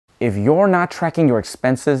If you're not tracking your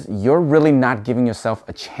expenses, you're really not giving yourself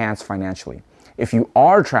a chance financially. If you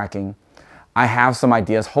are tracking, I have some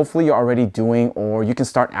ideas. Hopefully you're already doing, or you can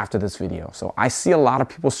start after this video. So I see a lot of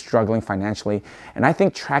people struggling financially, and I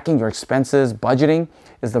think tracking your expenses, budgeting,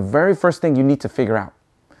 is the very first thing you need to figure out.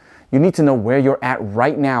 You need to know where you're at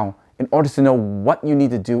right now in order to know what you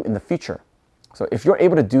need to do in the future. So if you're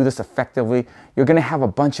able to do this effectively, you're gonna have a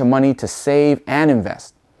bunch of money to save and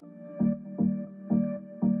invest.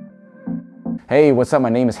 Hey, what's up? My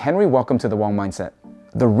name is Henry. Welcome to the Wong Mindset.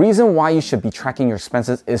 The reason why you should be tracking your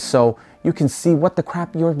expenses is so you can see what the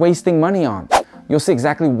crap you're wasting money on. You'll see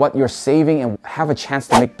exactly what you're saving and have a chance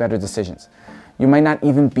to make better decisions. You might not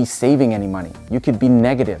even be saving any money. You could be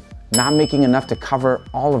negative, not making enough to cover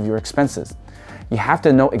all of your expenses. You have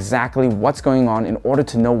to know exactly what's going on in order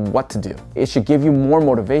to know what to do. It should give you more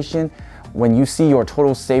motivation. When you see your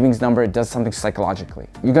total savings number, it does something psychologically.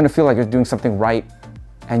 You're gonna feel like you're doing something right,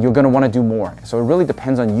 and you're gonna wanna do more. So it really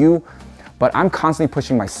depends on you, but I'm constantly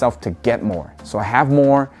pushing myself to get more. So I have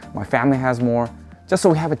more, my family has more, just so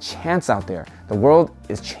we have a chance out there. The world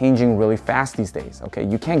is changing really fast these days, okay?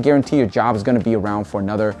 You can't guarantee your job is gonna be around for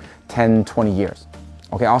another 10, 20 years.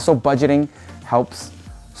 Okay, also budgeting helps.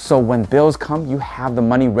 So when bills come, you have the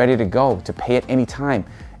money ready to go to pay at any time.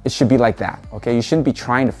 It should be like that, okay? You shouldn't be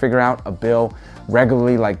trying to figure out a bill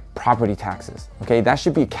regularly like property taxes, okay? That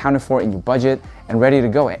should be accounted for in your budget and ready to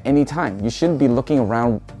go at any time. You shouldn't be looking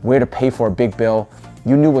around where to pay for a big bill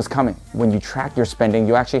you knew was coming. When you track your spending,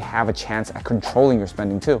 you actually have a chance at controlling your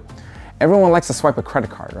spending too. Everyone likes to swipe a credit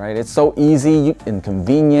card, right? It's so easy and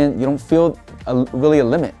convenient. You don't feel really a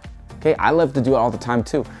limit, okay? I love to do it all the time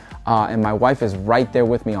too. And my wife is right there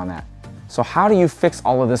with me on that. So how do you fix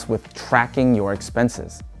all of this with tracking your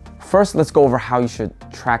expenses? First, let's go over how you should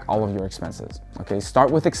track all of your expenses. Okay, start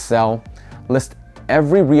with Excel. List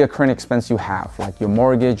every reoccurring expense you have, like your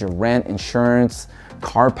mortgage, your rent, insurance,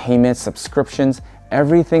 car payments, subscriptions,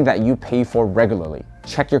 everything that you pay for regularly.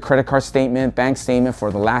 Check your credit card statement, bank statement for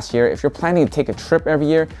the last year. If you're planning to take a trip every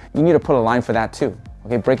year, you need to put a line for that too.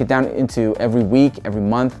 Okay, break it down into every week, every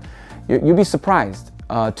month. You'll be surprised.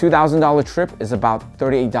 A $2,000 trip is about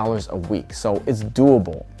 $38 a week, so it's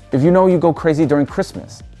doable. If you know you go crazy during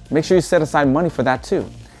Christmas, make sure you set aside money for that too.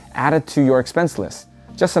 Add it to your expense list.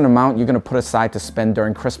 Just an amount you're gonna put aside to spend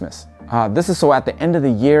during Christmas. This is so at the end of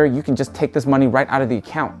the year, you can just take this money right out of the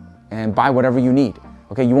account and buy whatever you need.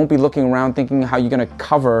 Okay, you won't be looking around thinking how you're gonna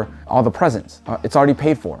cover all the presents. It's already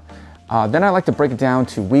paid for. Then I like to break it down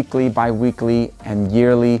to weekly, bi-weekly, and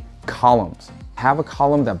yearly columns. Have a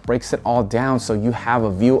column that breaks it all down so you have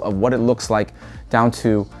a view of what it looks like down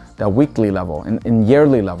to the weekly level and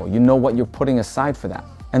yearly level. You know what you're putting aside for that.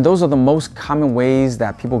 And those are the most common ways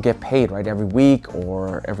that people get paid, right? Every week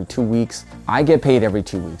or every 2 weeks. I get paid every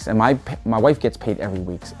 2 weeks, and my wife gets paid every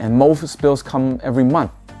week. And most bills come every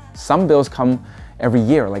month. Some bills come every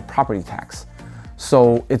year, like property tax.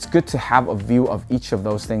 So it's good to have a view of each of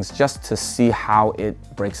those things just to see how it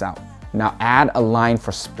breaks out. Now add a line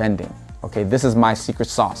for spending. Okay, this is my secret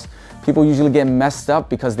sauce. People usually get messed up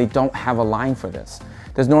because they don't have a line for this.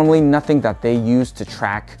 There's normally nothing that they use to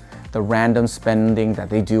track the random spending that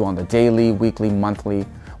they do on the daily, weekly, monthly.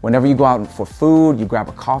 Whenever you go out for food, you grab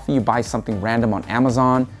a coffee, you buy something random on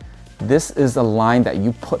Amazon, this is a line that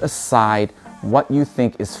you put aside what you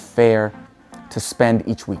think is fair to spend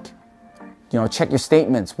each week. You know, check your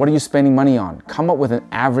statements. What are you spending money on? Come up with an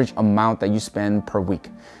average amount that you spend per week.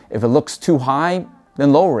 If it looks too high,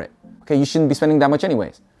 then lower it. Okay, you shouldn't be spending that much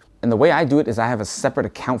anyways. And the way I do it is I have a separate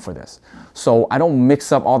account for this. So I don't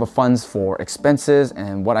mix up all the funds for expenses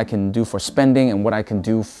and what I can do for spending and what I can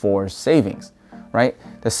do for savings, right?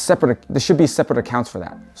 There should be separate accounts for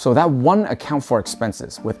that. So that one account for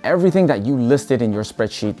expenses with everything that you listed in your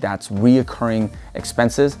spreadsheet that's reoccurring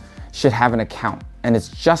expenses should have an account. And it's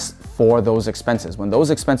just for those expenses. When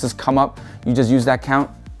those expenses come up, you just use that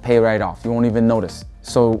account, pay right off. You won't even notice.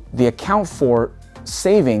 So the account for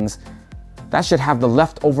savings, that should have the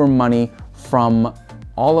leftover money from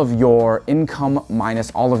all of your income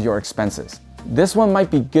minus all of your expenses. This one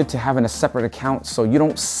might be good to have in a separate account so you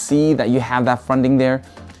don't see that you have that funding there.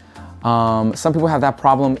 Some people have that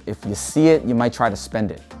problem. If you see it, you might try to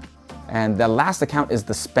spend it. And the last account is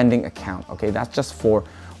the spending account, okay? That's just for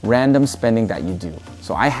random spending that you do.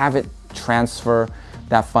 So I have it transfer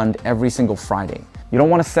that fund every single Friday. You don't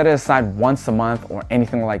wanna set it aside once a month or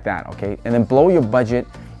anything like that, okay? And then blow your budget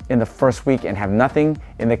in the first week and have nothing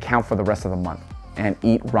in the account for the rest of the month and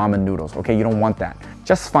eat ramen noodles, okay? You don't want that.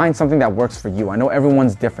 Just find something that works for you. I know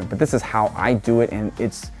everyone's different, but this is how I do it, and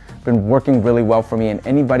it's been working really well for me and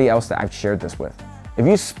anybody else that I've shared this with. If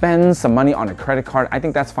you spend some money on a credit card, I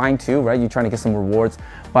think that's fine too, right? You're trying to get some rewards,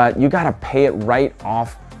 but you gotta pay it right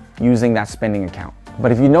off using that spending account.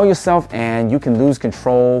 But if you know yourself and you can lose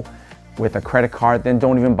control with a credit card, then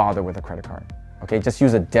don't even bother with a credit card. Okay, just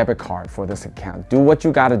use a debit card for this account. Do what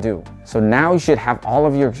you gotta do. So now you should have all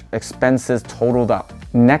of your expenses totaled up.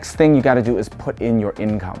 Next thing you gotta do is put in your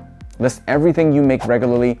income. List everything you make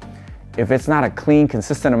regularly. If it's not a clean,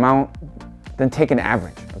 consistent amount, then take an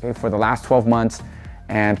average, okay, for the last 12 months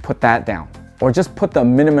and put that down. Or just put the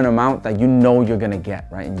minimum amount that you know you're gonna get,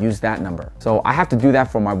 right? And use that number. So I have to do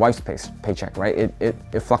that for my wife's paycheck, right?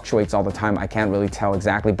 It fluctuates all the time. I can't really tell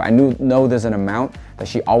exactly, but I know there's an amount that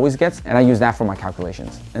she always gets, and I use that for my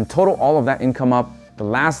calculations. And total all of that income up, the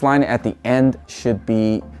last line at the end should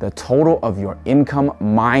be the total of your income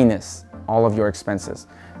minus all of your expenses.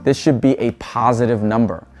 This should be a positive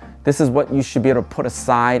number. This is what you should be able to put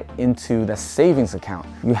aside into the savings account.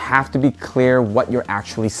 You have to be clear what you're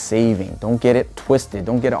actually saving. Don't get it twisted.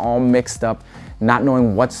 Don't get it all mixed up, not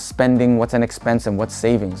knowing what's spending, what's an expense, and what's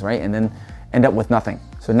savings, right? And then end up with nothing.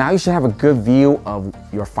 So now you should have a good view of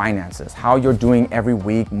your finances, how you're doing every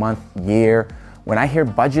week, month, year. When I hear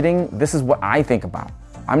budgeting, this is what I think about.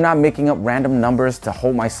 I'm not making up random numbers to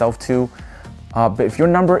hold myself to, but if your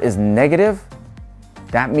number is negative,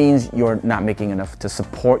 that means you're not making enough to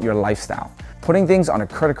support your lifestyle. Putting things on a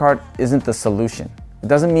credit card isn't the solution. It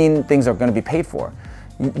doesn't mean things are gonna be paid for.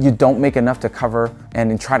 You don't make enough to cover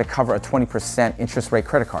and try to cover a 20% interest rate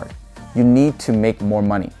credit card. You need to make more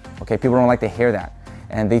money, okay? People don't like to hear that.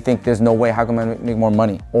 And they think there's no way, how can I make more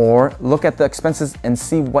money? Or look at the expenses and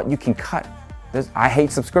see what you can cut. I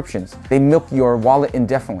hate subscriptions. They milk your wallet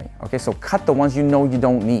indefinitely, okay? So cut the ones you know you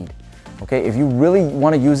don't need, okay? If you really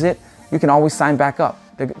wanna use it, you can always sign back up.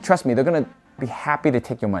 Trust me, they're gonna be happy to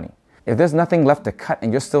take your money. If there's nothing left to cut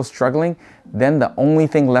and you're still struggling, then the only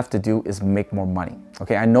thing left to do is make more money.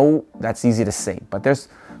 Okay, I know that's easy to say, but there's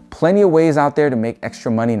plenty of ways out there to make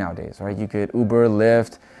extra money nowadays, right? You could Uber,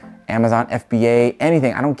 Lyft, Amazon, FBA,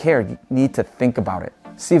 anything, I don't care. You need to think about it.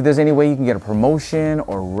 See if there's any way you can get a promotion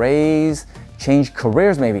or raise, change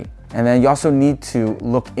careers maybe. And then you also need to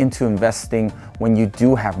look into investing when you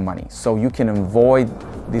do have money so you can avoid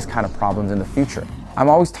these kind of problems in the future. I'm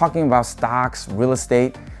always talking about stocks, real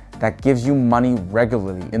estate that gives you money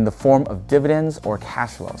regularly in the form of dividends or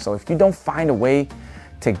cash flow. So if you don't find a way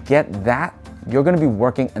to get that, you're gonna be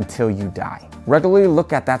working until you die. Regularly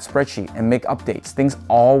look at that spreadsheet and make updates. Things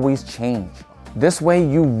always change. This way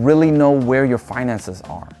you really know where your finances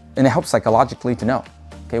are. And it helps psychologically to know.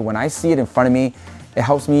 Okay, when I see it in front of me, it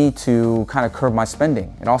helps me to kind of curb my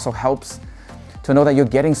spending. It also helps to know that you're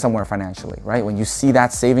getting somewhere financially, right? When you see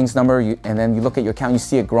that savings number and then you look at your account, you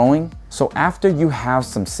see it growing. So after you have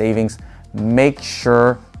some savings, make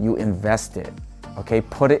sure you invest it, okay?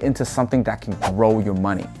 Put it into something that can grow your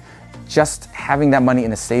money. Just having that money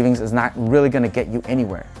in a savings is not really gonna get you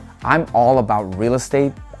anywhere. I'm all about real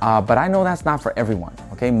estate, but I know that's not for everyone,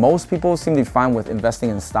 okay? Most people seem to be fine with investing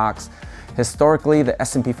in stocks. Historically, the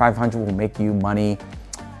S&P 500 will make you money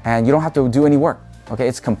and you don't have to do any work, okay?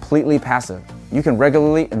 It's completely passive. You can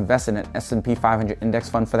regularly invest in an S&P 500 index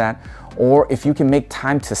fund for that, or if you can make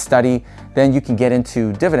time to study, then you can get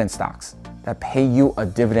into dividend stocks that pay you a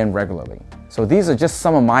dividend regularly. So these are just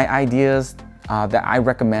some of my ideas that I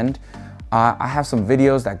recommend. I have some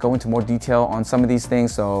videos that go into more detail on some of these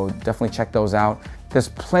things, so definitely check those out. There's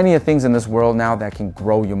plenty of things in this world now that can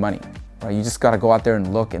grow your money. Right? You just gotta go out there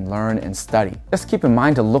and look and learn and study. Just keep in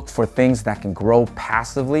mind to look for things that can grow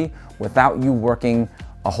passively without you working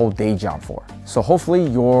a whole day job for. So hopefully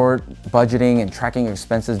you're budgeting and tracking your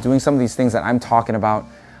expenses, doing some of these things that I'm talking about,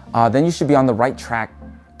 then you should be on the right track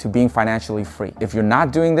to being financially free. If you're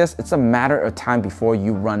not doing this, it's a matter of time before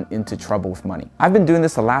you run into trouble with money. I've been doing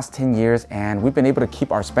this the last 10 years and we've been able to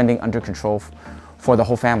keep our spending under control for the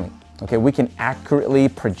whole family. Okay, we can accurately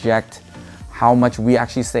project how much we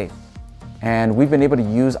actually save. And we've been able to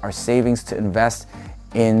use our savings to invest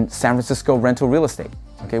in San Francisco rental real estate.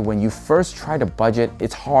 Okay, when you first try to budget,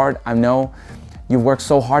 it's hard. I know you worked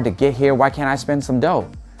so hard to get here. Why can't I spend some dough?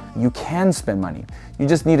 You can spend money. You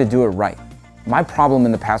just need to do it right. My problem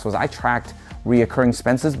in the past was I tracked reoccurring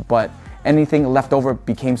expenses, but anything left over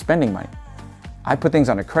became spending money. I put things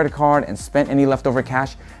on a credit card and spent any leftover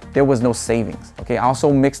cash. There was no savings. Okay, I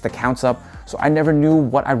also mixed accounts up, so I never knew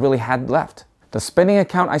what I really had left. The spending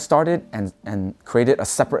account I started and created a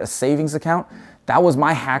separate savings account, that was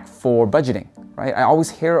my hack for budgeting, right? I always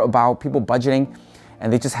hear about people budgeting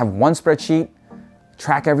and they just have one spreadsheet,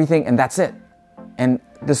 track everything, and that's it. And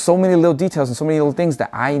there's so many little details and so many little things that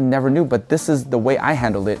I never knew, but this is the way I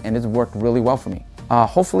handled it and it's worked really well for me.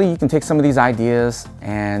 Hopefully you can take some of these ideas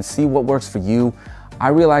and see what works for you. I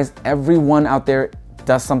realize everyone out there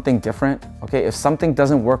does something different, okay? If something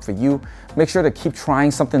doesn't work for you, make sure to keep trying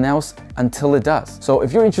something else until it does. So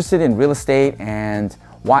if you're interested in real estate and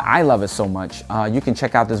why I love it so much, you can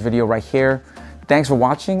check out this video right here. Thanks for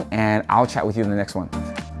watching, and I'll chat with you in the next one.